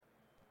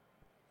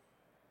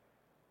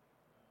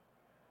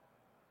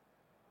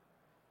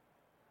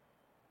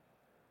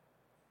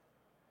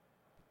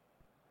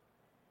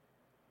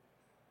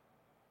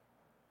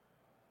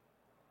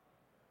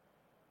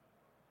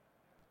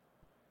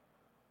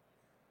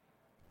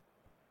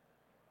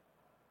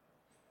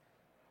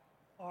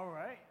All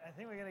right, I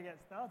think we're going to get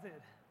started.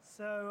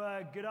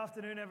 So, good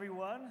afternoon,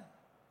 everyone.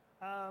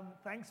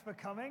 Thanks for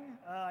coming.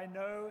 I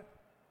know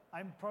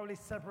I'm probably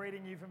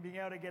separating you from being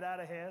able to get out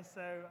of here,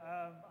 so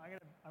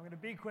I'm going to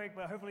be quick,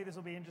 but hopefully this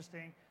will be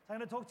interesting. So I'm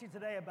going to talk to you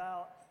today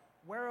about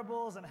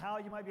wearables and how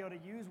you might be able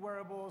to use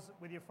wearables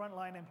with your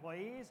frontline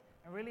employees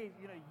and really,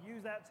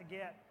 use that to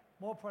get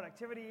more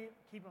productivity,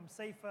 keep them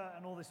safer,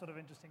 and all this sort of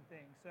interesting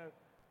things. So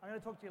I'm going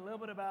to talk to you a little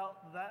bit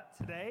about that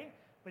today.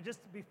 But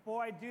just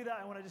before I do that,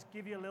 I want to just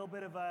give you a little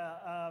bit of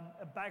a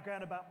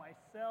background about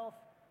myself.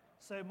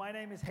 So my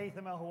name is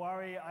Haitham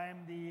El-Hawari. I am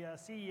the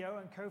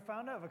CEO and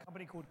co-founder of a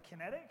company called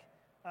Kinetic.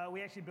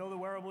 We actually build a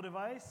wearable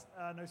device,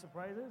 no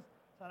surprises.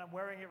 So I'm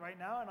wearing it right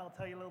now, and I'll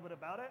tell you a little bit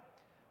about it.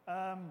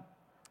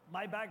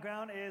 My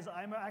background is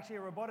I'm actually a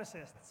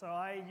roboticist. So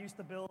I used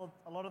to build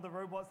a lot of the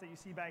robots that you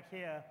see back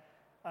here,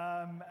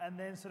 and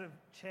then sort of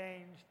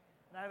changed.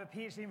 And I have a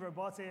PhD in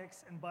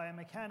robotics and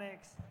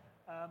biomechanics.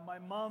 My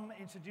mom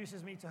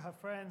introduces me to her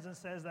friends and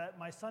says that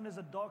my son is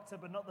a doctor,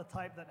 but not the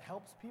type that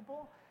helps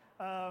people.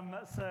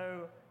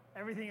 So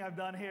everything I've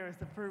done here is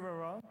to prove her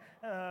wrong.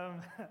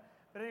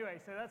 But anyway,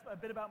 so that's a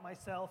bit about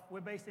myself.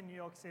 We're based in New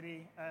York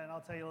City, and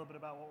I'll tell you a little bit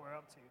about what we're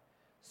up to.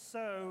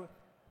 So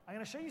I'm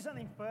going to show you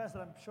something first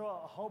that I'm sure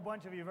a whole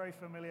bunch of you are very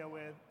familiar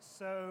with.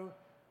 So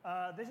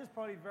this is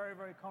probably very,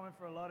 very common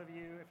for a lot of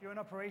you. If you're an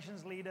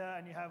operations leader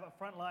and you have a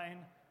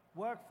frontline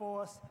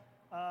workforce,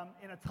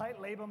 in a tight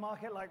labor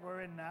market like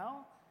we're in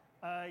now,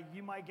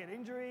 you might get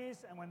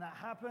injuries, and when that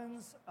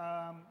happens,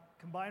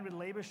 combined with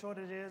labor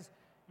shortages,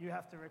 you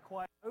have to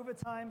require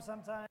overtime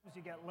sometimes.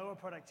 You get lower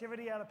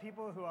productivity out of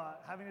people who are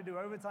having to do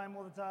overtime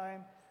all the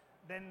time.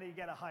 Then you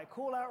get a high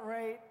call-out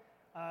rate.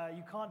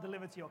 You can't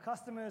deliver to your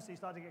customers, so you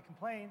start to get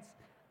complaints.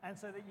 And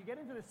so that you get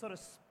into this sort of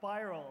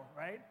spiral,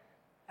 right?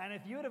 And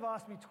if you would have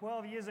asked me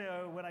 12 years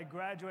ago when I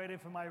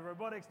graduated from my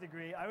robotics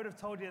degree, I would have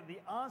told you that the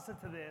answer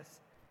to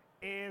this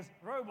is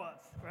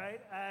robots,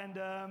 right? And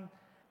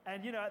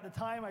at the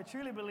time, I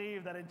truly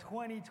believed that in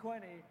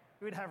 2020,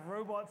 we would have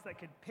robots that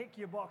could pick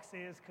your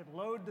boxes, could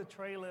load the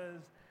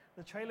trailers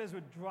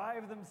would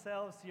drive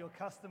themselves to your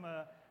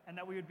customer, and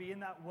that we would be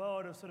in that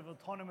world of sort of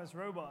autonomous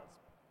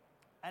robots.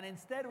 And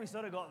instead, we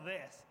sort of got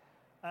this.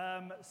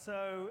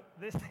 So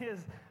this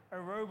is a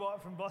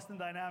robot from Boston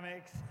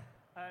Dynamics.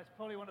 It's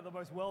probably one of the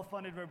most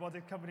well-funded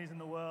robotic companies in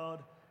the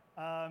world.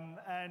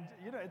 And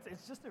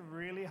it's just a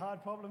really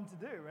hard problem to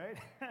do, right?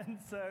 And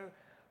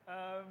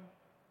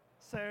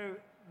so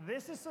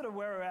this is sort of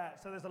where we're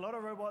at. So there's a lot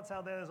of robots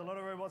out there. There's a lot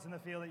of robots in the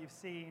field that you've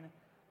seen.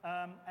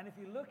 And if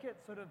you look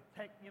at sort of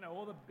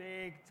all the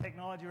big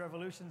technology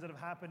revolutions that have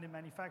happened in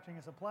manufacturing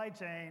and supply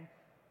chain,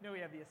 we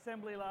have the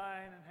assembly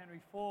line and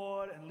Henry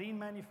Ford and lean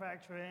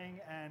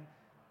manufacturing, and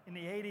in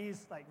the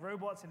 80s, like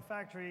robots in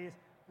factories.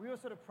 We were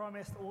sort of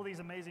promised all these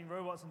amazing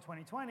robots in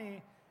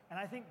 2020. And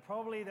I think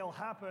probably they'll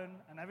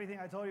happen, and everything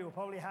I told you will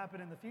probably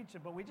happen in the future,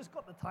 but we just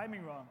got the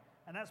timing wrong.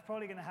 And that's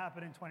probably going to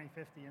happen in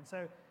 2050. And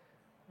so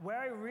where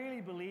I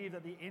really believe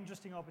that the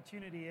interesting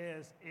opportunity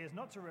is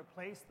not to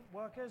replace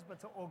workers, but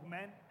to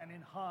augment and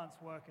enhance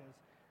workers.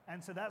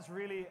 And so that's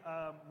really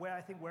where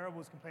I think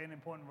wearables can play an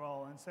important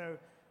role. And so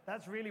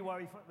that's really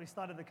why we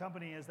started the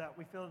company, is that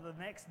we feel that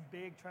the next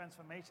big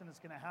transformation that's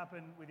going to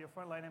happen with your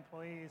frontline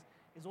employees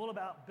is all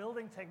about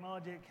building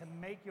technology that can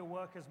make your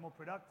workers more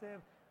productive,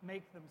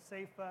 make them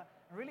safer,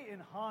 and really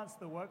enhance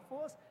the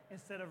workforce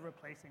instead of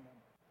replacing them.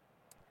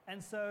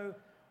 And so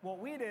what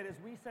we did is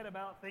we set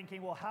about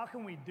thinking, well, how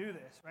can we do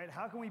this, right?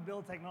 How can we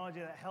build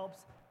technology that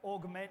helps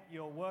augment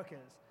your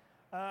workers?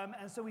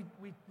 And so we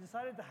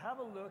decided to have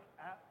a look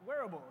at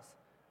wearables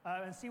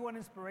and see what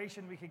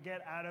inspiration we could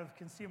get out of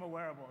consumer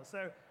wearables.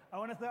 So I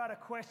want to throw out a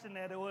question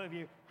there to all of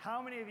you.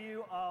 How many of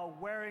you are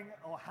wearing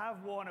or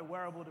have worn a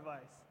wearable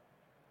device?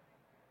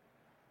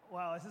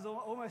 Wow, this is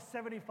almost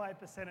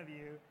 75% of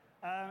you.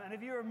 And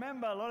if you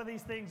remember, a lot of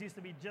these things used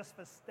to be just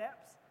for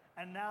steps,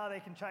 and now they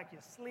can track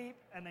your sleep,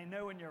 and they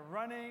know when you're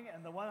running,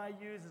 and the one I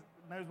use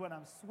knows when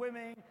I'm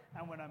swimming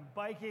and when I'm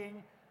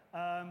biking.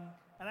 And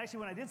actually,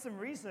 when I did some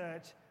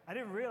research, I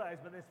didn't realize,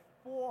 but there's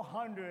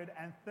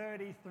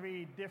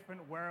 433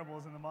 different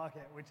wearables in the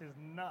market, which is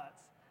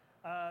nuts.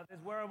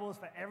 There's wearables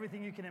for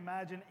everything you can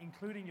imagine,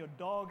 including your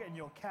dog and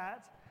your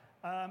cat.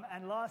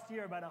 And last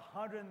year, about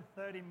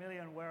 130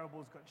 million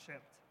wearables got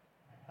shipped.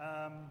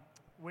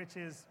 Which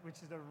is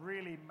a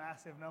really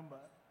massive number.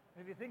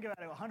 If you think about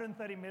it,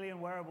 130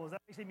 million wearables,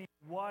 that actually means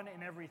 1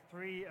 in every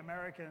 3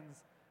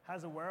 Americans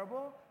has a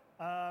wearable.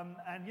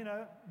 And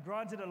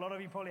granted, a lot of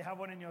you probably have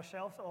one in your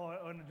shelf or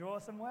in a drawer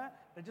somewhere.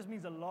 That just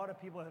means a lot of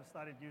people have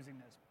started using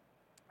this.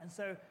 And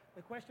so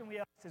the question we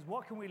asked is,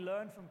 what can we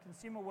learn from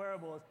consumer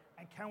wearables,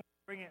 and can we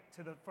bring it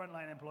to the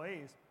frontline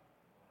employees?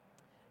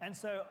 And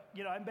so,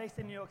 I'm based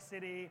in New York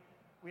City.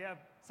 We have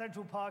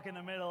Central Park in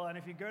the middle, and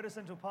if you go to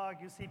Central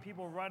Park, you see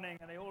people running,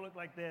 and they all look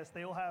like this.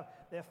 They all have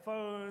their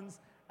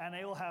phones, and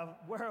they all have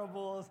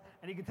wearables,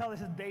 and you can tell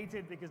this is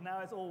dated because now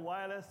it's all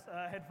wireless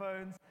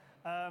headphones.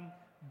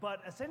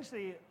 But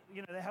essentially,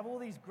 they have all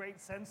these great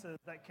sensors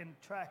that can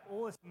track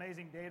all this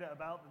amazing data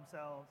about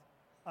themselves,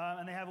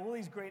 and they have all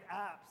these great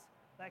apps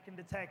that can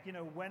detect,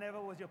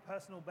 whenever was your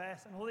personal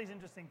best and all these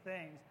interesting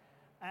things.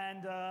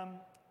 And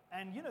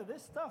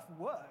this stuff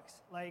works.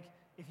 Like,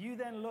 if you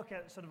then look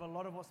at sort of a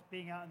lot of what's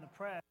being out in the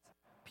press,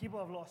 people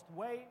have lost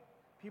weight,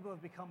 people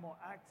have become more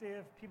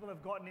active, people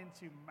have gotten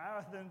into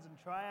marathons and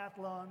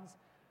triathlons.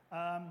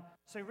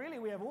 So really,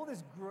 we have all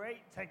this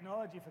great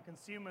technology for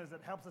consumers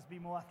that helps us be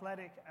more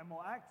athletic and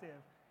more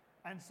active.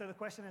 And so the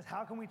question is,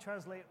 how can we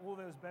translate all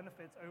those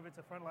benefits over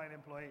to frontline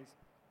employees?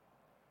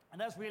 And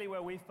that's really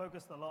where we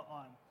focused a lot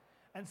on.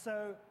 And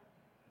so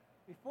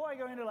before I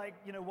go into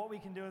what we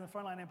can do in the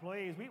frontline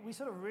employees, we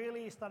sort of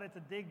really started to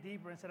dig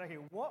deeper and said, okay,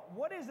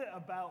 what is it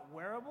about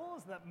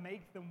wearables that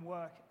make them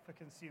work for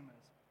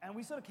consumers? And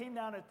we sort of came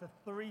down to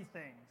three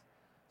things.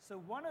 So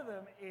one of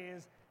them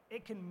is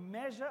it can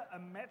measure a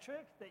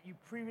metric that you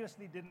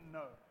previously didn't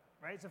know,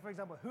 right? So for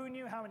example, who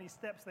knew how many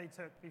steps they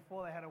took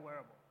before they had a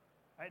wearable,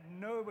 right?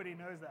 Nobody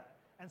knows that.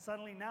 And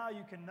suddenly now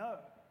you can know.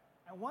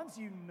 And once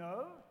you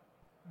know,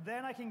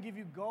 then I can give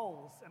you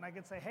goals. And I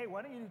can say, hey,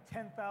 why don't you do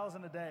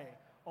 10,000 a day?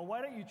 Or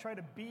why don't you try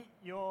to beat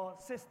your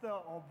sister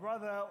or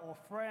brother or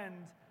friend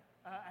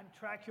and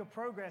track your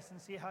progress and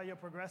see how you're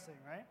progressing,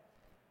 right?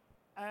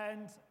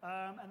 And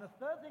the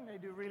third thing they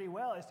do really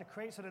well is to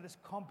create sort of this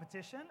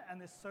competition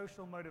and this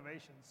social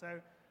motivation. So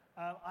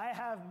I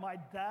have my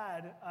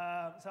dad,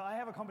 I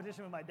have a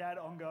competition with my dad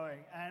ongoing.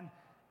 And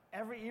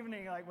every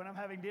evening, like when I'm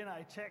having dinner,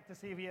 I check to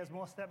see if he has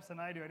more steps than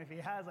I do. And if he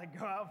has, I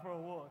go out for a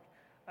walk.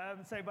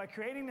 So by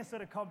creating this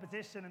sort of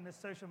competition and this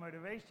social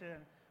motivation,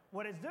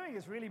 what it's doing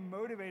is really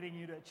motivating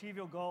you to achieve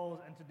your goals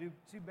and to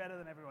do better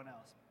than everyone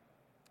else.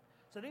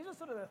 So these are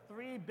sort of the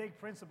three big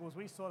principles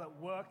we saw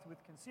that worked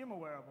with consumer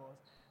wearables.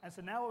 And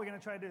so now what we're going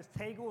to try to do is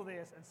take all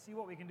this and see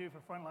what we can do for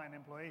frontline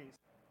employees.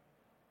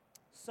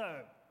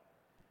 So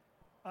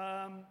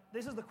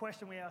this is the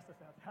question we asked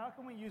ourselves. How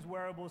can we use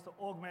wearables to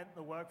augment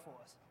the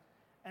workforce?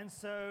 And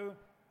so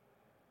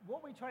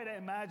what we try to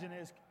imagine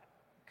is,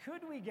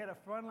 could we get a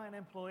frontline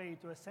employee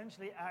to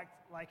essentially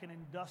act like an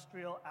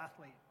industrial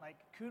athlete? Like,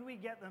 could we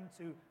get them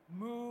to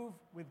move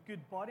with good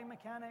body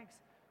mechanics?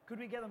 Could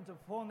we get them to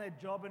perform their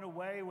job in a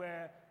way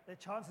where their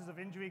chances of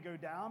injury go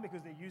down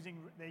because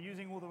they're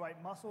using all the right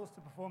muscles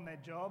to perform their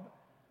job?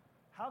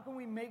 How can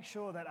we make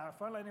sure that our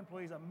frontline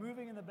employees are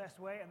moving in the best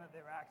way and that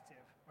they're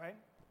active, right?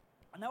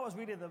 And that was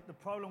really the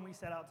problem we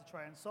set out to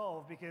try and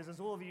solve, because as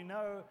all of you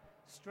know,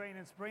 strain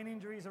and sprain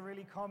injuries are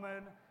really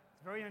common.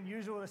 It's very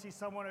unusual to see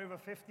someone over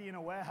 50 in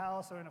a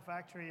warehouse or in a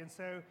factory. And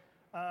so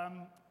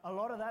a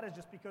lot of that is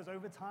just because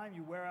over time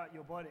you wear out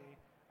your body,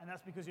 and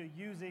that's because you're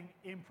using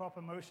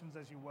improper motions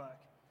as you work.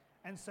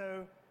 And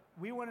so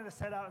we wanted to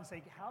set out and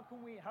say, how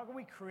can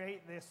we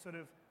create this sort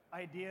of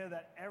idea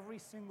that every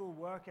single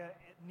worker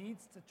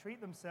needs to treat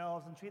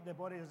themselves and treat their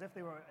body as if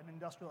they were an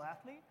industrial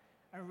athlete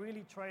and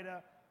really try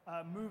to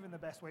move in the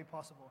best way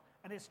possible.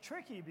 And it's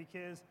tricky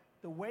because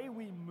the way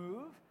we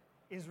move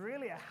is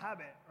really a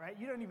habit, right?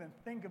 You don't even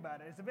think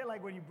about it. It's a bit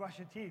like when you brush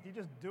your teeth. You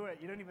just do it.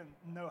 You don't even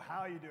know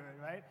how you do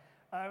it, right?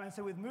 And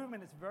so with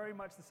movement, it's very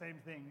much the same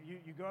thing.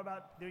 You go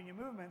about doing your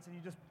movements and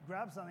you just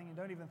grab something and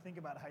don't even think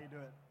about how you do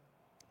it.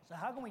 So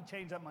how can we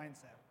change that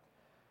mindset?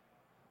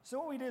 So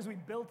what we did is we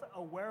built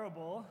a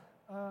wearable,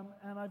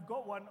 and I've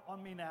got one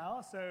on me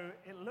now. So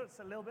it looks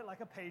a little bit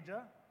like a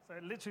pager. So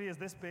it literally is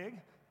this big.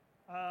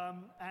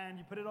 And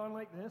you put it on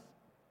like this.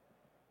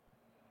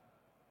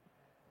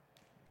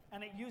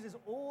 And it uses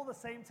all the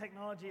same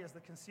technology as the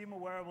consumer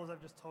wearables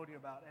I've just told you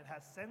about. It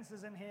has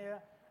sensors in here,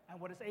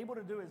 and what it's able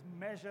to do is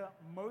measure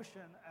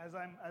motion as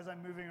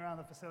I'm moving around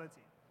the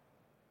facility.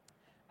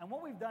 And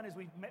what we've done is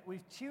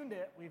we've tuned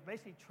it, we've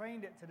basically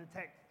trained it to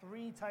detect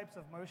 3 types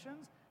of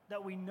motions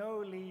that we know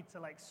lead to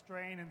like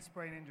strain and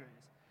sprain injuries.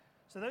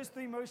 So those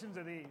 3 motions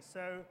are these.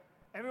 So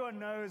everyone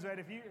knows, right,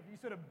 if you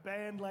sort of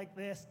bend like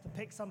this to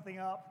pick something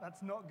up,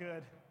 that's not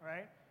good,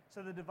 right?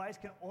 So the device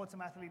can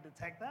automatically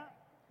detect that.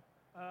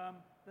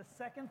 The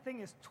second thing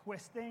is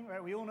twisting,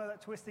 right? We all know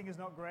that twisting is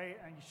not great,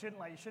 and you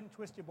shouldn't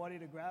twist your body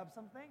to grab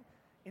something.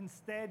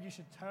 Instead, you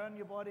should turn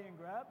your body and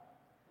grab.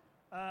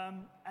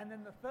 And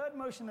then the third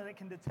motion that it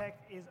can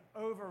detect is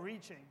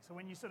overreaching. So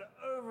when you sort of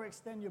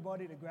overextend your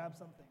body to grab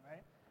something,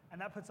 right? And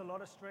that puts a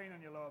lot of strain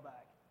on your lower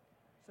back.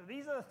 So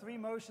these are the 3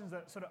 motions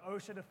that sort of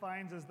OSHA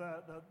defines as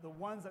the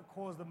ones that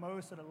cause the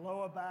most sort of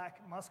lower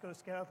back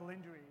musculoskeletal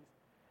injuries.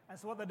 And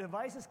so what the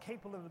device is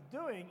capable of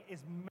doing is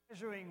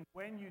measuring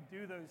when you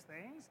do those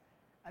things,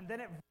 and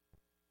then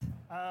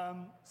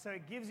so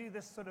it gives you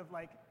this sort of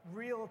like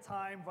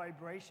real-time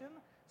vibration,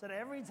 so that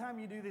every time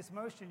you do this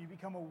motion, you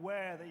become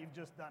aware that you've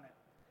just done it.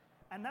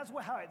 And that's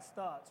how it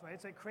starts,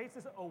 right? So it creates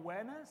this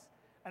awareness,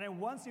 and then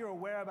once you're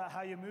aware about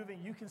how you're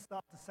moving, you can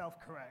start to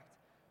self-correct.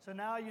 So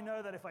now you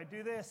know that if I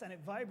do this and it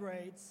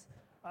vibrates,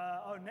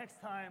 next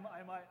time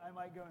I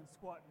might go and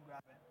squat and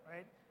grab it,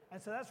 right?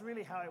 And so that's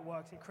really how it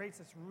works. It creates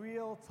this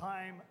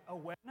real-time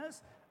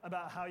awareness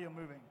about how you're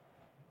moving.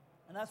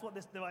 And that's what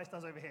this device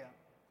does over here.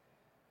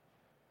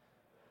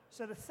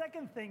 So the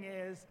second thing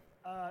is,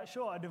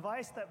 sure, a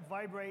device that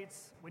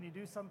vibrates when you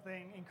do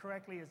something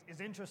incorrectly is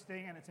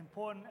interesting and it's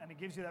important and it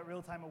gives you that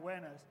real-time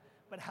awareness.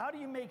 But how do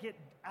you make it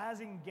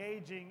as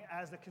engaging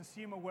as the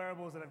consumer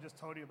wearables that I've just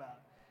told you about?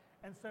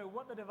 And so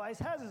what the device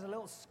has is a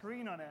little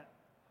screen on it.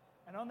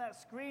 And on that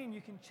screen,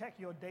 you can check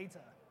your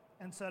data.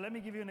 And so let me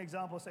give you an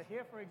example. So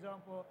here, for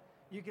example,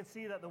 you can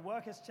see that the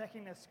worker's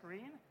checking their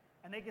screen,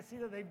 and they can see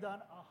that they've done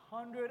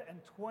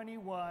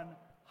 121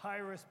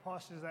 high-risk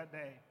postures that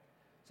day.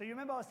 So you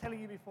remember I was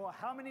telling you before,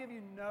 how many of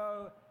you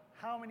know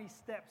how many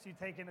steps you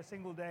take in a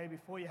single day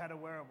before you had a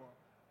wearable?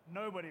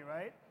 Nobody,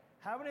 right?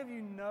 How many of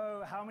you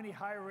know how many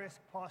high-risk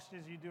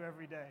postures you do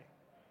every day?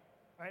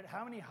 Right?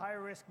 How many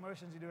high-risk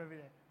motions you do every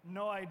day?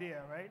 No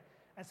idea, right?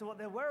 And so what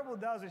the wearable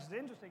does, which is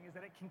interesting, is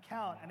that it can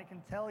count and it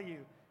can tell you,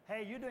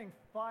 hey, you're doing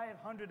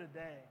 500 a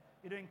day,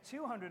 you're doing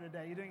 200 a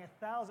day, you're doing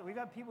 1,000. We've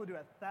had people do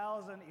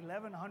 1,000,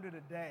 1,100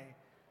 a day,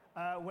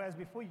 whereas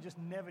before you just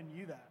never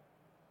knew that.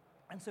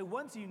 And so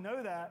once you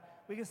know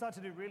that, we can start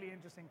to do really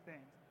interesting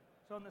things.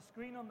 So on the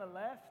screen on the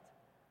left,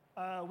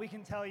 we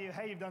can tell you,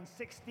 hey, you've done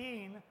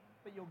 16,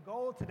 but your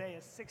goal today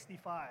is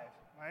 65,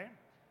 right?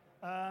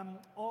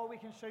 Or we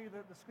can show you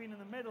that the screen in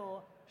the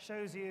middle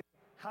shows you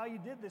how you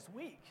did this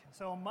week.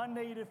 So on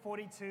Monday you did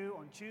 42,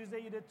 on Tuesday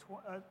you did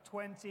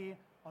 20,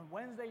 on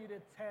Wednesday you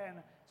did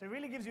 10. So it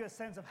really gives you a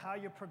sense of how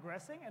you're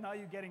progressing and are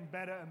you getting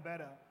better and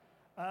better.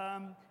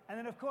 And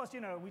then of course,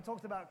 we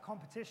talked about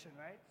competition,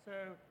 right?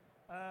 So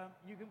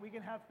we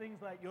can have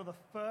things like you're the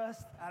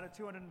first out of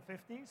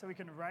 250, so we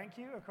can rank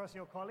you across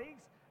your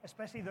colleagues,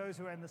 especially those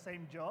who are in the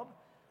same job.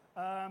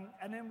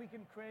 And then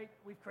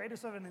we've created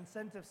sort of an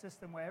incentive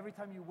system where every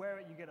time you wear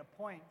it, you get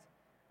a point.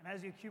 And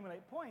as you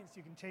accumulate points,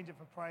 you can change it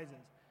for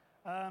prizes.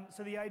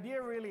 So the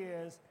idea really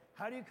is,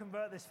 how do you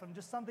convert this from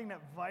just something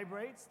that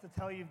vibrates to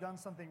tell you you've done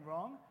something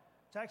wrong,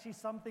 to actually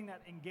something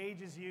that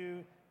engages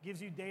you,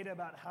 gives you data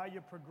about how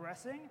you're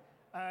progressing,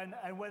 and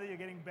whether you're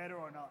getting better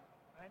or not,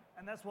 right?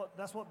 And that's what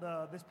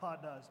this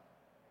part does.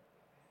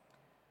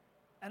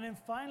 And then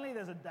finally,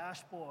 there's a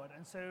dashboard.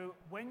 And so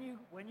when you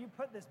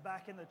put this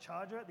back in the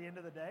charger at the end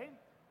of the day,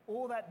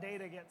 all that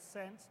data gets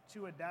sent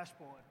to a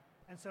dashboard.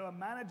 And so a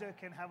manager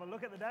can have a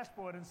look at the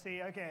dashboard and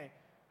see, okay,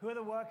 who are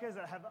the workers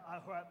that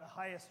who are at the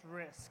highest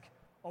risk?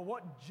 Or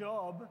what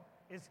job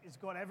is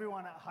got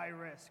everyone at high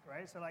risk,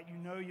 right? So like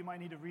you might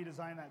need to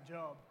redesign that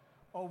job.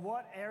 Or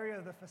what area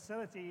of the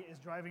facility is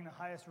driving the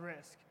highest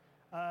risk?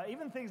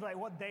 Even things like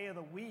what day of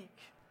the week.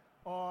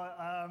 Or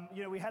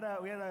we had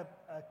a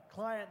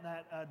client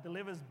that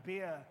delivers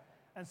beer,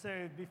 and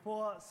so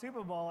before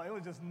Super Bowl, it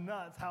was just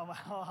nuts how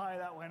high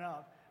that went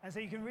up. And so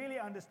you can really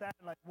understand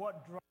like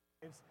what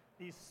drives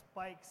these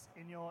spikes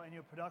in your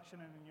production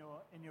and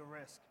in your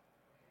risk.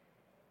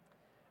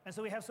 And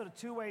so we have sort of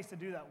two ways to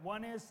do that.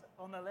 One is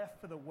on the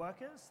left for the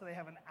workers, so they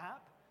have an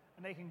app,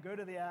 and they can go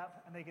to the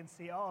app and they can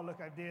see, oh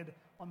look, I did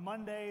on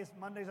Mondays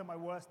are my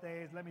worst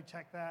days. Let me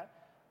check that.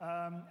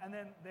 And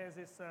then there's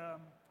this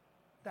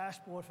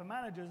dashboard for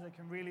managers that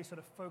can really sort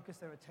of focus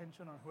their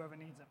attention on whoever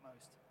needs it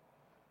most.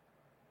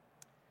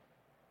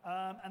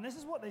 And this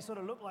is what they sort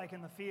of look like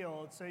in the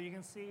field. So you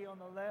can see on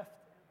the left,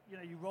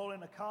 you roll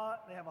in a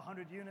cart, they have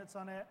 100 units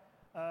on it,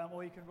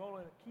 or you can roll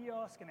in a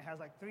kiosk and it has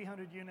like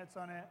 300 units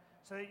on it.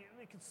 So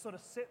it can sort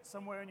of sit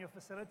somewhere in your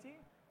facility.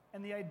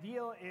 And the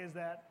ideal is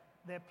that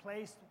they're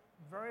placed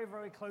very,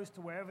 very close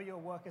to wherever your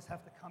workers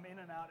have to come in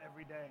and out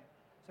every day.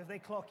 So if they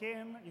clock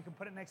in, you can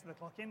put it next to the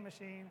clock in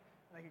machine.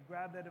 They can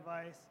grab their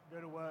device,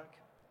 go to work,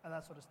 and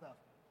that sort of stuff.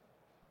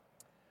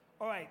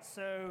 All right,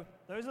 so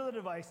those are the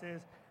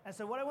devices. And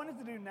so what I wanted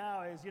to do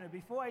now is,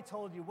 before I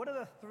told you, what are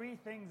the 3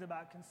 things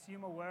about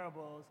consumer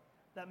wearables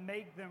that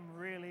make them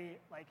really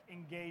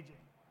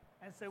engaging?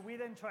 And so we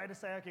then try to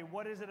say, okay,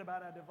 what is it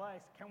about our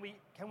device? Can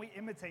we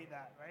imitate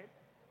that, right?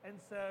 And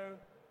so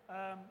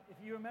if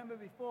you remember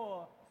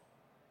before,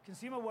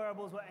 consumer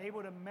wearables were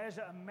able to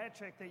measure a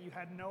metric that you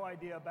had no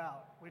idea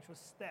about, which was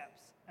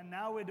steps. And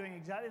now we're doing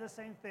exactly the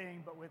same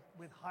thing, but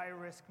with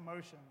high-risk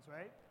motions,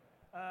 right?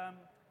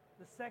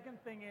 The second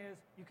thing is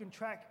you can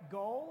track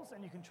goals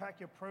and you can track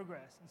your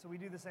progress. And so we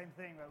do the same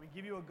thing, right? We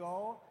give you a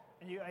goal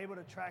and you're able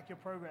to track your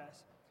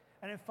progress.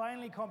 And then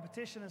finally,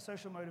 competition and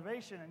social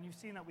motivation. And you've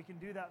seen that we can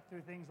do that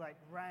through things like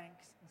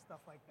ranks and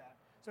stuff like that.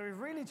 So we've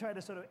really tried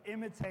to sort of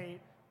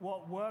imitate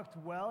what worked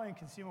well in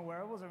consumer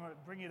wearables and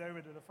bring it over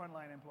to the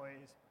frontline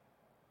employees.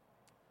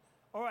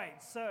 All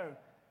right, so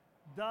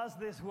does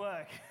this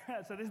work?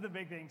 So this is the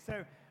big thing.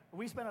 So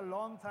we spent a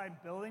long time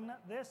building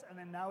this, and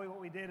then now what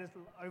we did is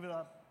over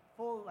the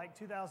full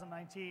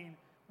 2019,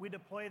 we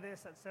deploy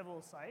this at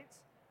several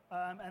sites,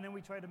 and then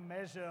we try to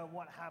measure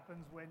what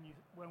happens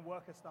when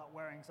workers start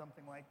wearing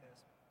something like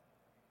this.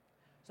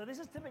 So this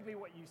is typically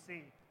what you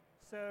see.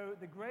 So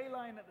the gray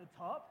line at the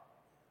top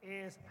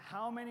is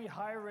how many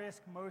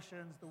high-risk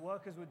motions the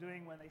workers were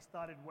doing when they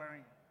started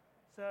wearing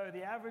it. So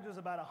the average was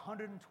about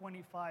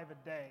 125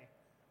 a day.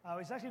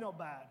 It's actually not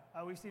bad.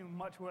 We've seen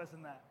much worse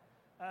than that.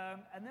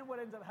 And then what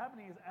ends up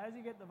happening is as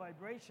you get the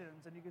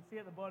vibrations, and you can see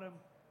at the bottom,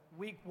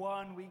 week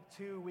 1, week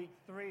 2, week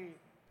 3,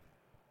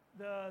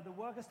 the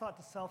workers start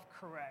to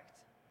self-correct.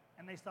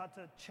 and they start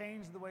to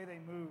change the way they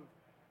move.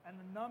 And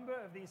the number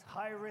of these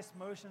high-risk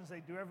motions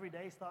they do every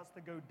day starts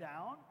to go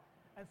down.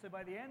 And so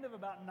by the end of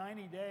about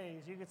 90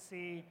 days, you could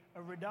see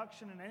a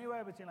reduction in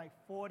anywhere between like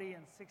 40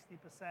 and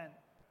 60%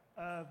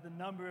 of the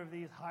number of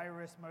these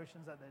high-risk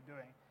motions that they're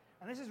doing.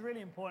 And this is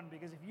really important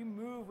because if you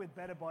move with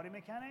better body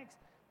mechanics,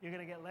 you're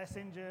going to get less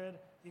injured,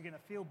 you're going to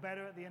feel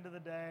better at the end of the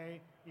day,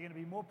 you're going to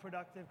be more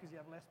productive because you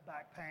have less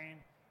back pain.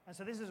 And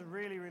so this is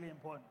really, really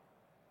important.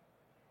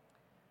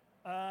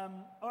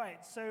 All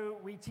right, so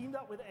we teamed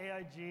up with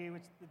AIG,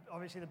 which is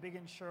obviously the big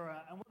insurer,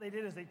 and what they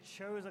did is they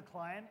chose a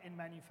client in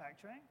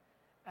manufacturing,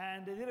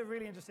 and they did a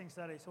really interesting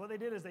study. So what they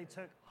did is they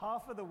took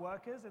half of the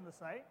workers in the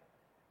site,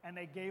 and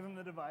they gave them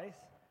the device,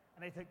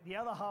 and they took the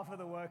other half of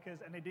the workers,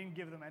 and they didn't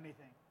give them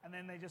anything. And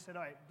then they just said,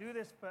 all right, do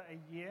this for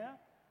a year,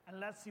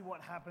 and let's see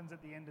what happens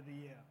at the end of the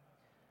year.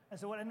 And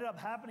so what ended up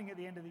happening at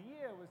the end of the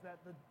year was that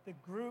the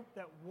group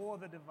that wore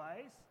the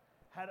device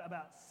had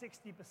about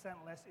 60%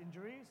 less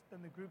injuries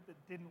than the group that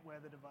didn't wear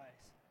the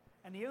device.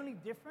 And the only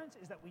difference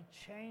is that we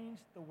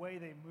changed the way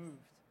they moved,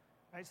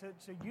 right? So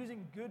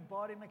using good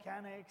body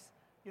mechanics,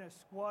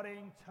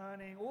 squatting,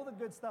 turning, all the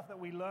good stuff that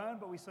we learn,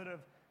 but we sort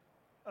of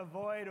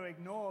avoid or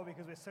ignore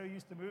because we're so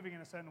used to moving in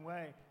a certain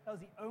way. That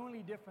was the only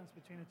difference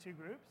between the two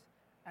groups,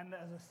 and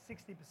there's a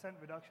 60%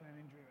 reduction in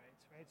injury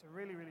rates, right? So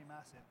really, really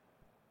massive.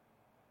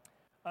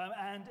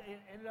 And it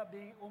ended up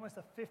being almost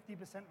a 50%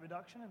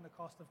 reduction in the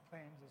cost of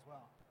claims as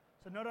well.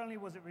 So not only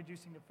was it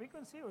reducing the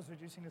frequency, it was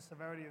reducing the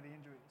severity of the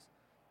injuries.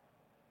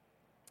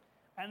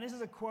 And this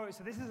is a quote.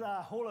 So this is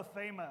a Hall of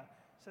Famer.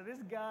 So this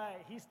guy,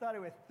 he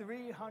started with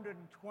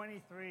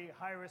 323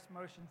 high-risk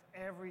motions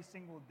every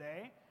single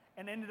day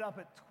and ended up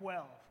at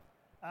 12.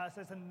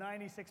 So it's a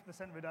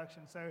 96%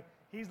 reduction. So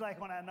he's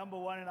like on our number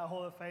one in our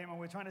Hall of Fame, and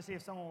we're trying to see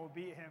if someone will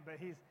beat him, but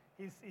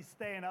he's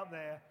staying up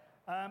there.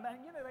 And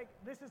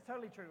this is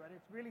totally true, right?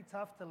 It's really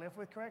tough to live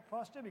with correct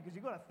posture because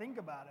you've got to think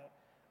about it.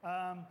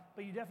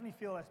 But you definitely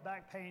feel less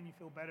back pain, you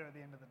feel better at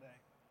the end of the day.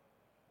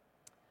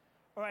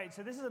 All right,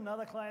 so this is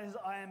another client, this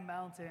is Iron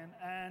Mountain,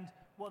 and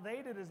what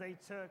they did is they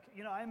took,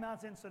 Iron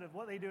Mountain sort of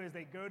what they do is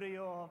they go to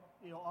your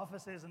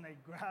offices and they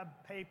grab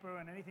paper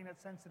and anything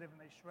that's sensitive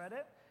and they shred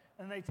it,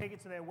 and they take it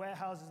to their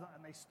warehouses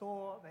and they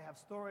have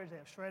storage, they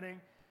have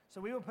shredding. So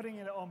we were putting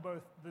it on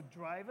both the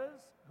drivers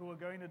who are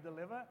going to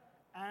deliver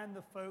and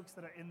the folks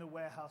that are in the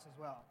warehouse as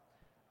well.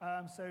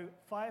 So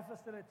 5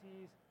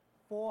 facilities,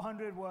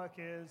 400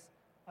 workers,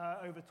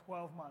 over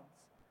 12 months.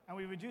 And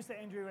we reduced their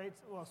injury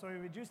rates, we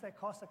reduced their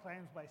cost of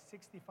claims by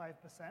 65%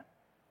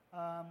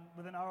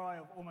 with an ROI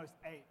of almost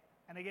 8.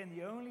 And again,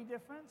 the only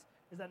difference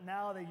is that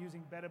now they're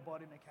using better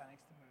body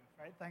mechanics to move,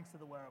 right? Thanks to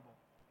the wearable.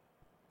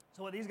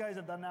 So what these guys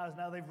have done now is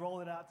they've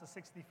rolled it out to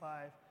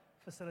 65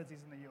 facilities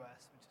in the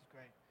US, which is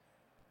great.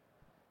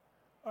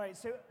 All right,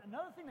 so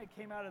another thing that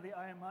came out of the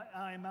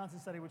Iron Mountain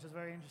study, which is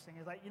very interesting,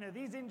 is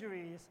these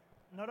injuries,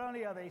 not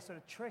only are they sort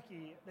of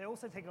tricky, they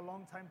also take a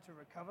long time to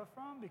recover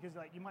from because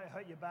you might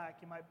hurt your back,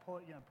 you might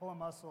pull a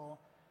muscle.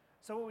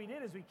 So what we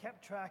did is we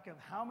kept track of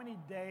how many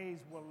days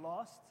were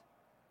lost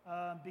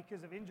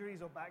because of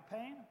injuries or back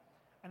pain.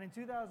 And in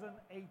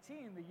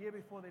 2018, the year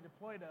before they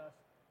deployed us,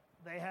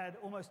 they had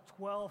almost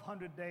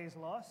 1,200 days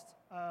lost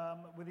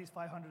with these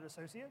 500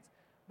 associates.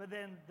 But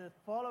then the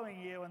following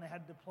year when they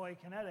had deployed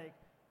Kinetic,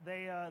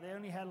 they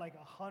only had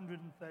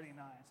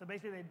 139. So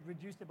basically they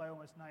reduced it by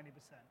almost 90%.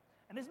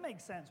 And this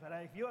makes sense,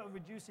 right? If you're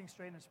reducing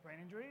strain and sprain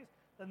injuries,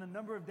 then the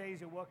number of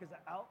days your workers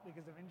are out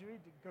because of injury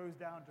goes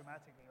down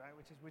dramatically, right?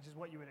 Which is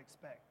what you would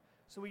expect.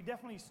 So we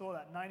definitely saw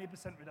that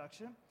 90%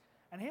 reduction.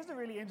 And here's the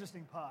really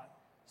interesting part.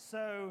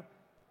 So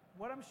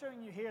what I'm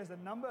showing you here is the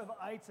number of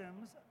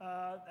items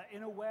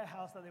in a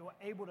warehouse that they were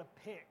able to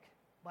pick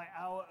by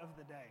hour of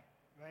the day,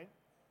 right?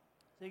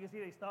 So you can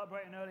see they start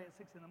bright and early at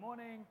 6 in the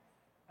morning.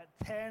 At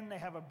 10, they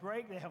have a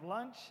break, they have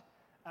lunch.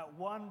 At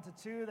 1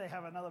 to 2, they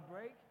have another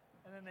break.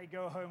 And then they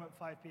go home at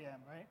 5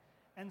 p.m., right?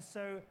 And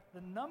so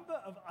the number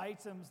of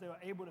items they were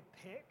able to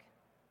pick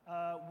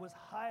was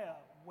higher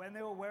when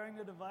they were wearing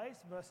the device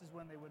versus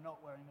when they were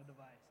not wearing the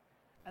device.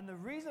 And the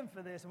reason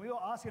for this, and we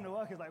were asking the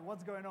workers,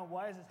 what's going on?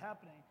 Why is this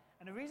happening?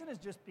 And the reason is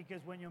just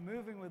because when you're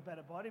moving with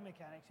better body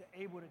mechanics,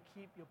 you're able to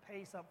keep your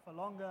pace up for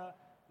longer,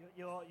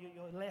 you're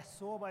less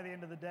sore by the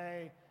end of the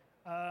day.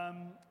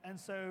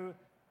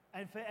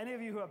 And for any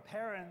of you who are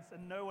parents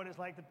and know what it's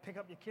like to pick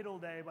up your kid all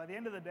day, by the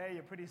end of the day,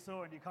 you're pretty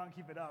sore and you can't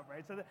keep it up,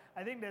 right? So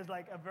I think there's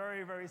a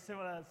very, very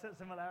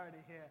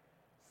similarity here.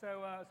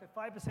 So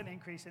 5%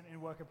 increase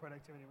in worker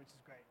productivity, which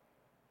is great.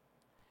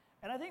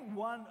 And I think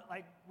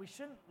we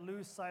shouldn't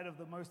lose sight of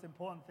the most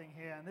important thing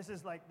here. And this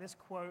is this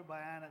quote by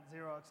Anne at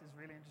Xerox is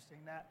really interesting,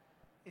 that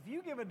if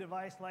you give a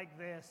device like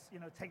this,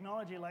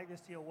 technology like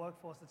this to your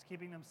workforce that's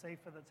keeping them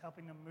safer, that's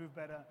helping them move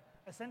better,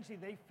 essentially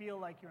they feel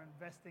like you're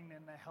investing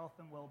in their health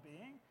and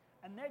well-being.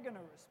 And they're going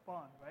to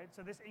respond, right?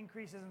 So this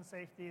increases in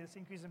safety, this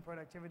increase in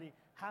productivity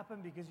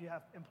happen because you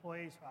have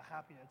employees who are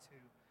happier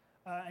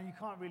too. And you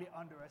can't really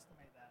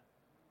underestimate that.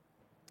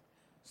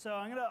 So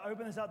I'm going to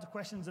open this out to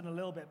questions in a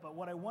little bit, but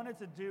what I wanted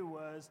to do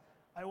was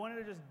I wanted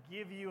to just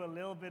give you a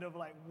little bit of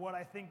like what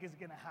I think is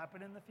going to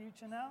happen in the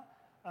future now.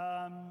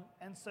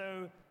 And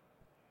so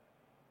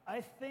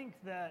I think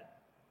that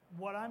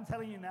what I'm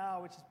telling you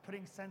now, which is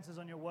putting sensors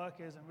on your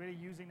workers and really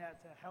using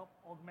that to help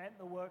augment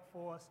the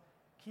workforce,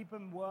 keep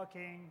them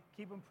working,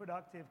 keep them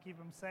productive, keep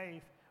them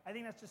safe, I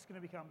think that's just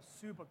going to become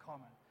super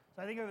common.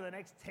 So I think over the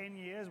next 10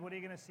 years, what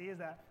you're going to see is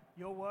that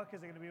your workers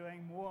are going to be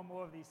wearing more and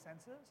more of these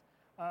sensors.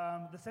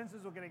 The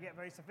sensors are going to get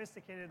very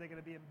sophisticated. They're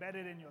going to be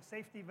embedded in your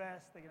safety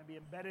vest. They're going to be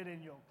embedded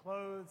in your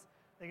clothes.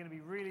 They're going to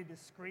be really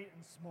discreet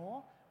and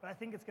small. But I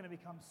think it's going to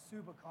become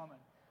super common.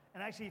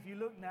 And actually, if you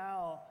look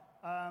now,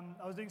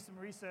 I was doing some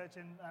research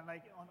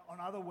on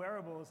other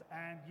wearables,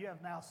 and you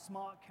have now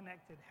smart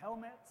connected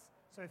helmets.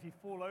 So if you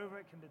fall over,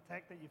 it can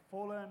detect that you've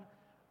fallen.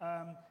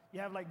 You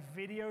have like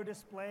video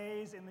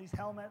displays in these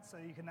helmets, so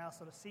you can now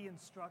sort of see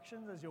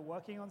instructions as you're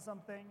working on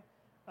something.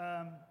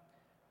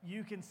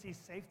 You can see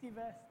safety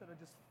vests that are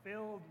just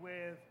filled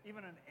with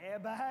even an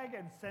airbag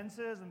and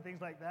sensors and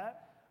things like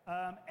that.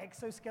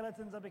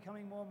 Exoskeletons are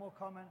becoming more and more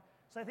common.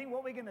 So I think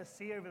what we're going to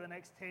see over the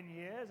next 10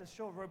 years is,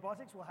 sure,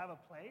 robotics will have a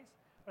place,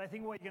 but I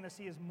think what you're going to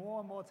see is more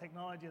and more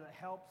technology that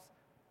helps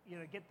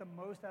get the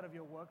most out of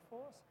your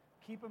workforce,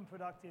 keep them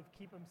productive,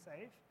 keep them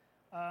safe,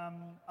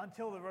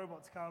 until the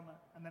robots come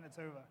and then it's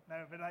over.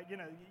 No, but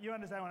you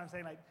understand what I'm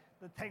saying. Like,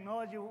 the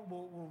technology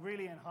will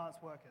really enhance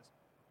workers.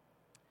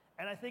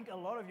 And I think a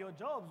lot of your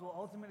jobs will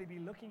ultimately be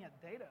looking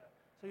at data.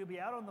 So you'll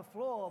be out on the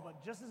floor,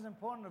 but just as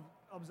important of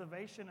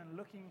observation and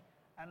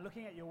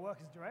looking at your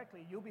workers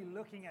directly, you'll be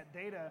looking at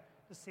data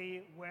to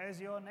see where's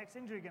your next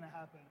injury going to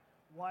happen?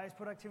 Why is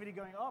productivity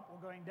going up or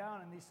going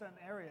down in these certain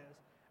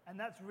areas? And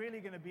that's really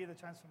going to be the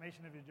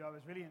transformation of your job,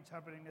 is really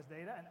interpreting this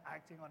data and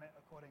acting on it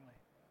accordingly.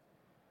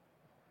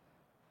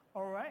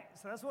 All right,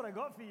 so that's what I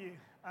got for you.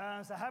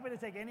 So happy to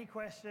take any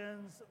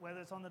questions, whether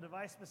it's on the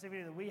device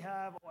specifically that we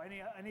have or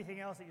anything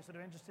else that you're sort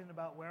of interested in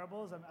about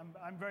wearables.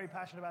 I'm very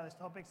passionate about this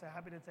topic, so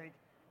happy to take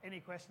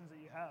any questions that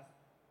you have.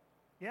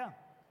 Yeah.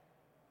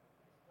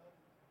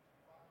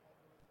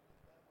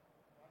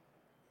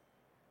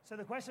 So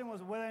the question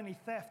was, were there any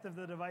theft of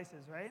the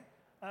devices, right?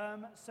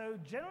 So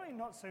generally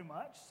not so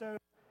much. So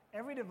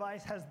every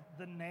device has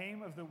the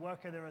name of the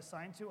worker they're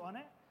assigned to on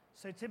it.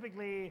 So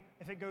typically,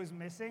 if it goes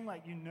missing,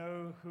 like, you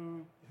know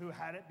who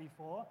had it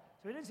before.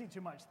 So we didn't see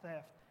too much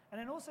theft. And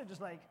then also just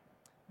like,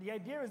 the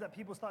idea is that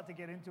people start to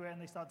get into it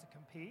and they start to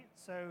compete.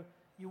 So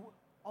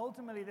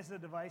ultimately, this is a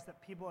device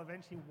that people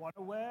eventually want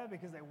to wear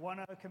because they want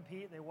to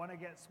compete, they want to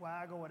get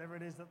swag or whatever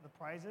it is that the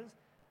prize is.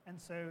 And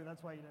so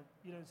that's why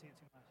you don't see it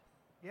too much.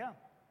 Yeah.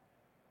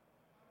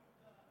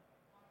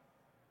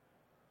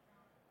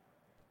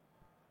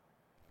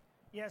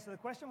 Yeah, so the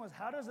question was,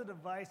 how does a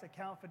device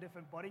account for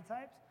different body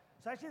types?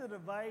 So actually the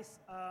device,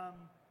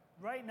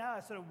 right now,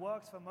 it sort of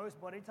works for most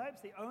body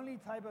types. The only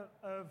type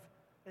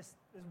there's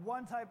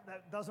one type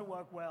that doesn't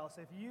work well.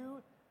 So if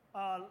you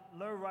are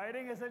low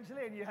riding,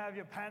 essentially, and you have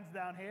your pants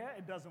down here,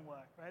 it doesn't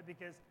work, right?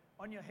 Because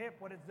on your hip,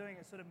 what it's doing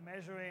is sort of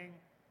measuring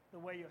the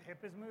way your hip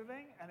is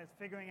moving, and it's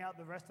figuring out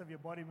the rest of your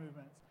body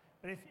movements.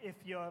 But if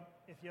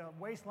your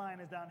waistline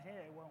is down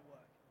here, it won't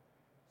work.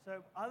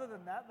 So other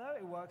than that, though,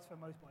 it works for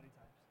most body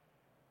types.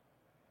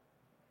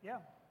 Yeah.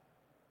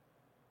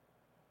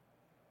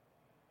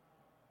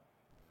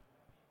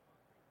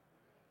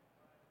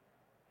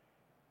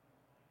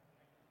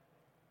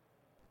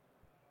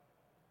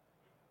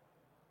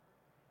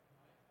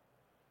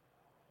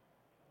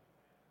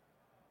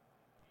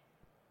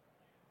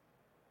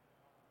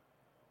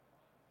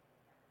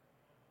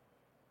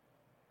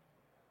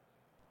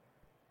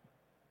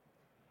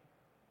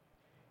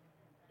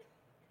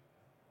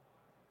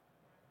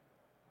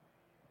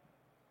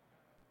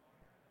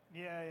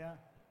 Yeah, yeah.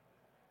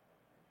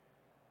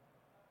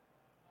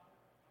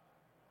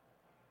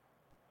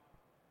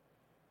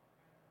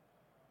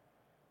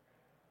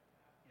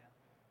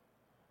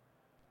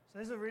 So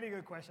this is a really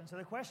good question. So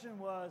the question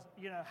was,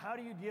 how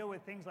do you deal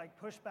with things like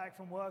pushback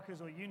from workers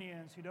or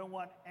unions who don't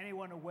want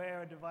anyone to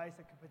wear a device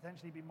that could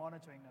potentially be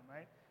monitoring them,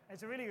 right? And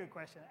it's a really good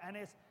question. And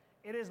it's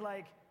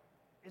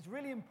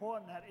really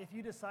important that if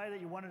you decide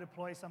that you want to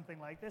deploy something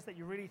like this, that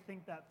you really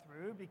think that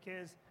through,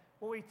 because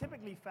what we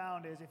typically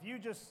found is if you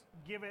just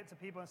give it to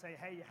people and say,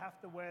 hey, you have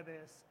to wear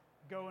this,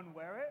 go and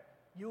wear it,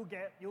 you'll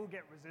get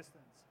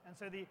resistance. And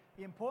so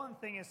the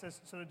important thing is to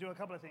sort of do a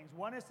couple of things.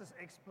 One is to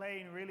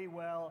explain really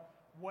well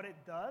what it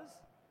does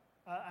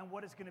and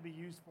what it's going to be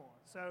used for.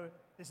 So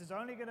this is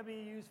only going to be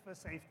used for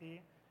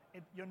safety.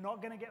 You're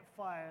not going to get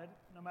fired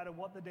no matter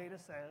what the data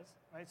says,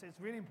 right? So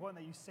it's really important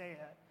that you say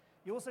it.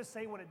 You also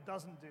say what it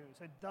doesn't do.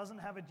 So it doesn't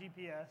have a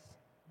GPS,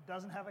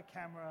 doesn't have a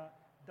camera,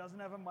 doesn't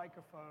have a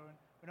microphone.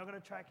 We're not going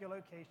to track your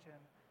location.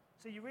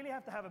 So you really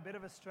have to have a bit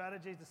of a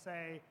strategy to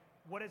say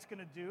what it's going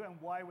to do and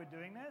why we're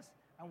doing this,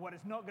 and what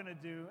it's not going to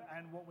do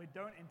and what we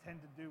don't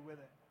intend to do with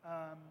it.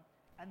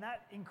 And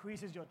that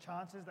increases your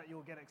chances that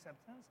you'll get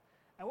acceptance.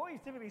 And what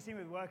we've typically seen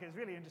with work is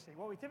really interesting.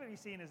 What we've typically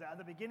seen is that at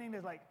the beginning,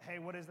 there's like, hey,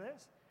 what is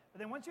this? But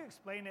then once you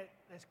explain it,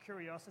 there's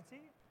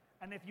curiosity.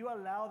 And if you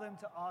allow them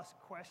to ask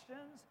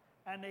questions,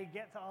 and they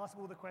get to ask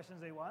all the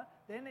questions they want,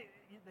 then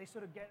they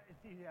sort of get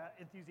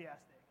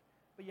enthusiastic.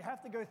 But you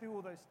have to go through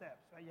all those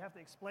steps, right? You have to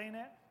explain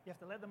it, you have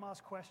to let them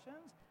ask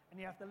questions, and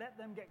you have to let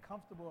them get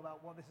comfortable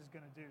about what this is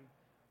going to do.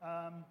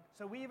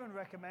 So we even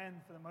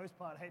recommend, for the most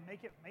part, hey,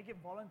 make it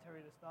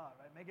voluntary to start,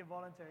 right? Make it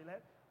voluntary.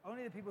 Let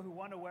only the people who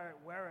want to wear it,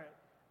 wear it.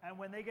 And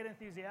when they get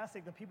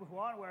enthusiastic, the people who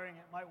aren't wearing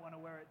it might want to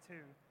wear it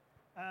too.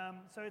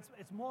 So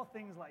it's more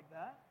things like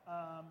that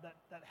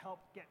that help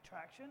get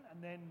traction,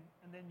 and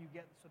then you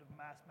get sort of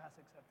mass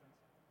acceptance.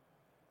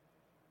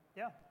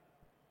 Yeah.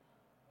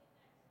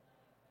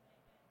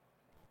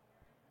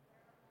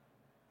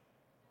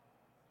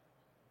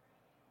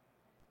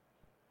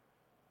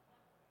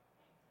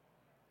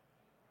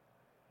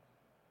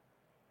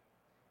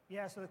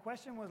 Yeah, so the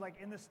question was like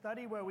in the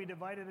study where we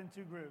divided in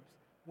two groups,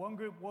 one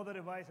group wore the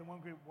device and one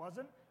group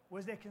wasn't,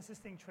 was there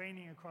consistent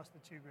training across the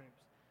two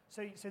groups?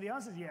 So the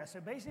answer is yes.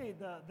 So basically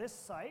this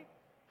site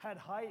had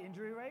high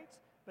injury rates,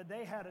 but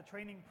they had a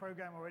training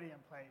program already in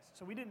place.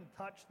 So we didn't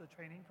touch the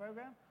training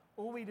program.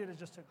 All we did is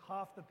just took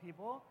half the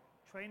people,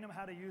 trained them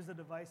how to use the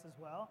device as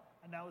well,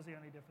 and that was the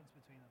only difference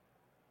between them.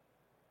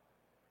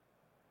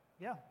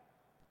 Yeah.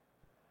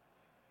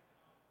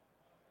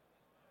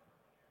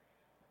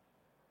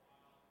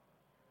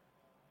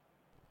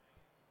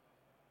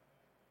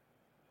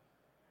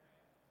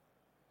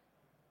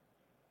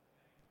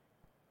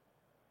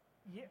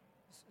 Yeah.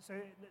 So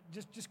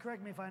just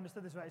correct me if I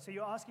understood this right. So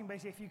you're asking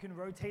basically if you can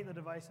rotate the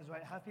devices,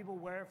 right? Have people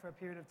wear it for a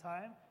period of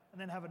time and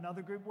then have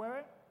another group wear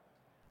it?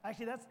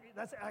 Actually,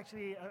 that's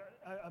actually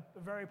a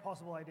very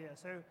possible idea.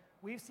 So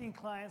we've seen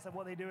clients that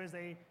what they do is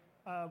they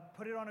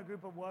put it on a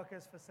group of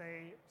workers for,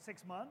 say,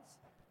 6 months,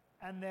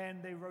 and then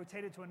they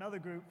rotate it to another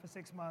group for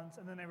 6 months,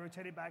 and then they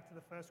rotate it back to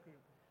the first group.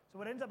 So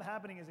what ends up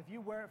happening is if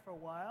you wear it for a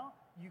while,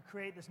 you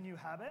create this new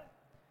habit.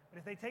 But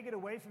if they take it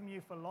away from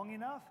you for long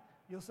enough,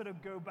 you'll sort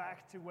of go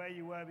back to where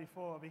you were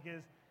before,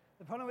 because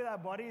the problem with our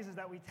bodies is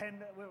that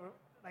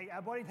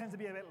our body tends to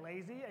be a bit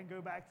lazy and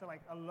go back to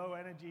like a low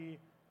energy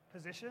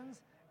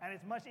positions, and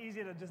it's much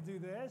easier to just do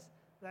this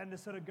than to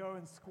sort of go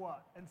and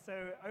squat. And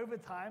so over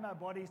time, our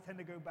bodies tend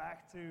to go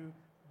back to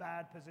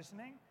bad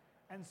positioning,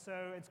 and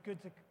so it's good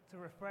to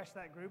refresh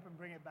that group and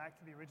bring it back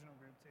to the original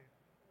group too.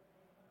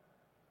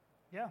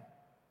 Yeah.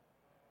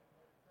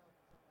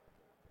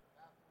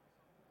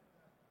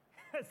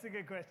 That's a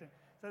good question.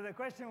 So the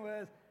question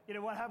was,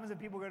 what happens if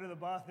people go to the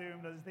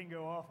bathroom? Does this thing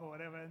go off or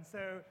whatever? And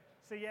so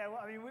yeah, well,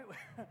 I mean,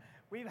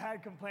 we've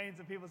had complaints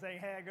of people saying,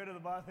 hey, I go to the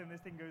bathroom,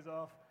 this thing goes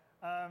off.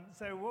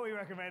 So what we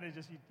recommend is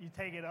just you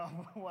take it off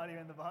while you're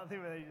in the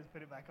bathroom, and then you just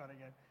put it back on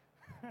again.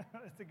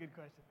 That's a good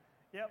question.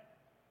 Yep.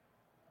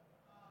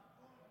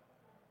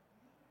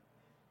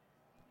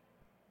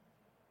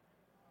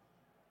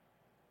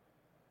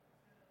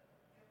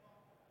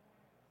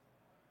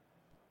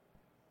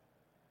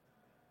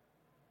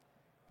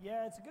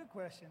 Yeah, it's a good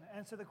question.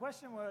 And so the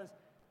question was,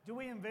 do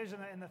we envision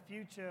that in the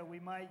future we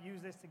might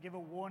use this to give a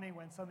warning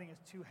when something is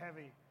too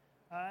heavy?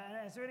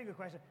 And it's a really good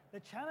question.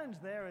 The challenge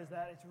there is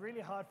that it's really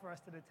hard for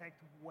us to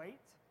detect weight.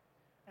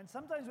 And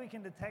sometimes we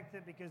can detect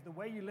it because the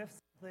way you lift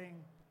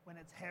something when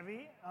it's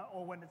heavy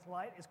or when it's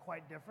light is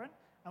quite different.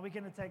 And we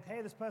can detect,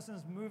 hey, this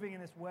person's moving in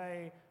this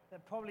way.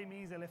 That probably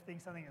means they're lifting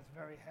something that's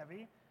very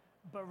heavy.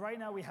 But right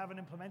now we haven't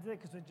implemented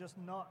it because we're just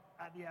not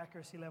at the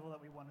accuracy level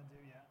that we want to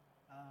do yet.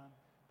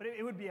 But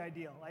it would be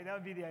ideal. Like, that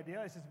would be the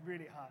ideal. It's just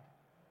really hard.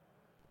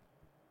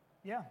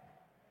 Yeah.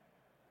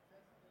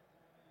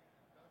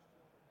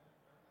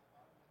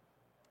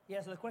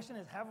 Yeah, so the question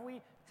is, have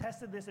we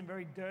tested this in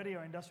very dirty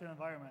or industrial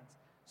environments?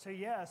 So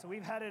yeah, so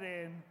we've had it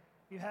in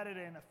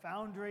a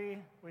foundry,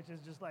 which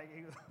is just like,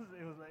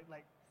 it was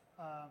like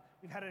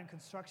we've had it in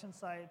construction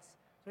sites.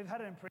 So we've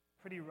had it in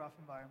pretty rough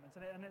environments,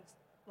 and it's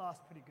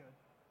lasts pretty good.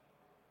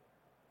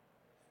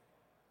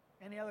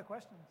 Any other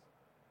questions?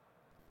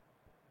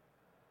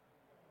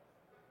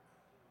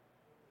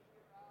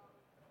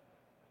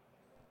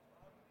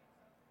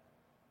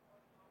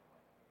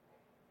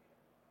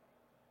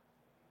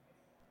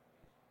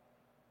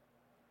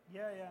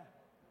 Yeah.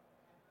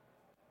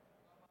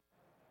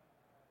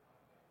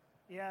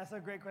 Yeah, that's a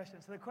great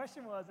question. So the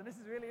question was, and this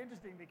is really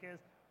interesting because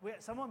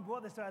someone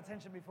brought this to our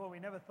attention before, we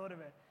never thought of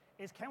it,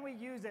 is can we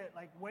use it,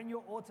 like when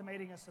you're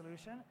automating a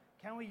solution,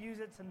 can we use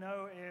it to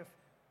know if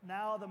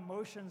now the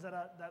motions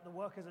that the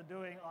workers are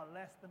doing are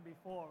less than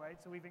before, right?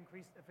 So we've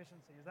increased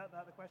efficiency. Is that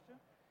the question?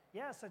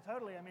 Yeah, so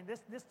totally. I mean,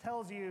 this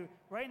tells you,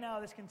 right now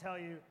this can tell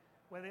you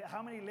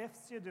how many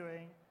lifts you're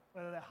doing,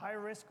 whether they're high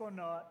risk or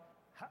not,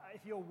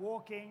 if you're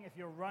walking, if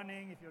you're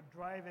running, if you're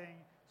driving.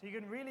 So you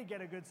can really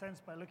get a good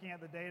sense by looking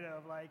at the data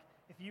of like,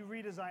 if you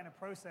redesign a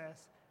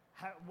process,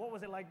 what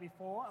was it like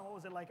before and what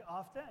was it like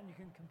after, and you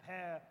can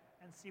compare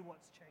and see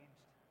what's changed.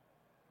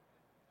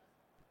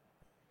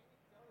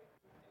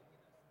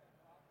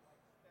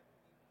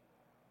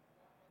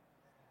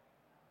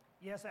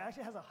 Yeah, so it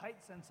actually has a height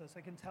sensor, so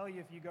it can tell you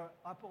if you go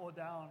up or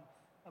down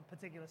a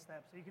particular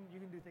step. So you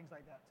can do things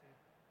like that too.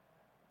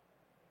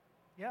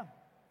 Yeah.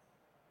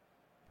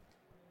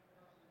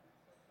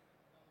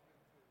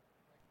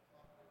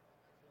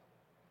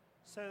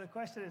 So the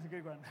question is a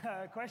good one.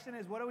 Question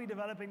is, what are we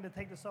developing to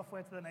take the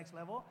software to the next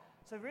level?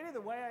 So really the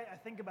way I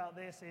think about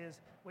this is,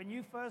 when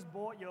you first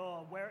bought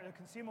your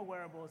consumer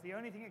wearables, the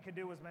only thing it could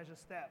do was measure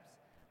steps.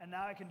 And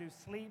now it can do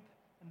sleep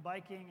and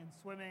biking and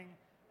swimming.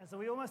 And so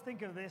we almost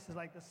think of this as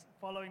like this,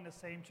 following the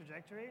same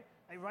trajectory.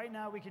 Like right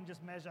now we can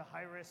just measure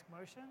high-risk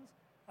motions,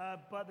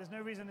 but there's no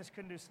reason this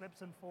couldn't do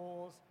slips and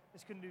falls.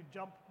 This couldn't do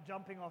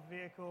jumping off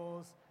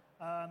vehicles.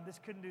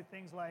 This couldn't do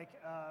things like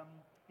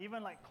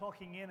even like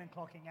clocking in and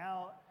clocking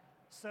out.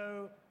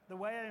 So the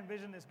way I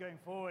envision this going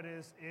forward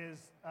is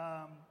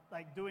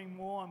like doing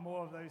more and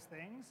more of those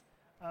things.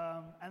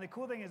 And the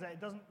cool thing is that it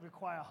doesn't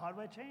require a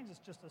hardware change, it's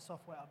just a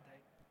software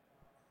update.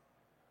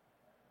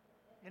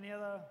 Any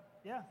other,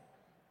 yeah?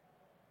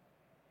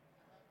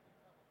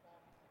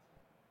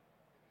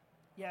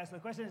 Yeah, so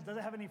the question is, does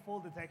it have any fall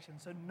detection?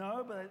 So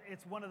no, but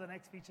it's one of the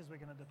next features we're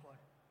going to deploy.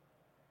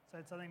 So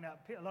it's something that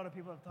a lot of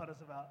people have taught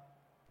us about.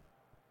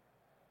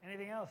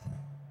 Anything else?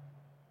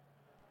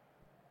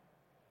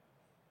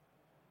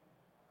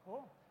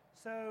 Cool.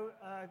 So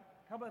a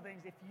couple of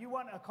things. If you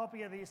want a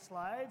copy of these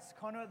slides,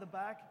 Connor at the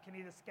back can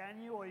either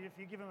scan you, or if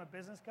you give him a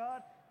business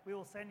card, we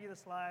will send you the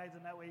slides,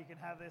 and that way you can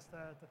have this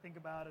to think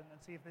about and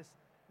see if this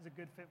is a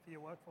good fit for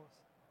your workforce.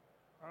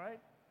 All right?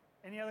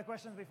 Any other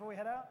questions before we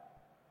head out?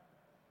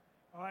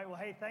 All right, well,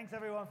 hey, thanks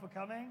everyone for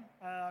coming.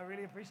 I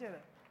really appreciate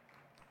it.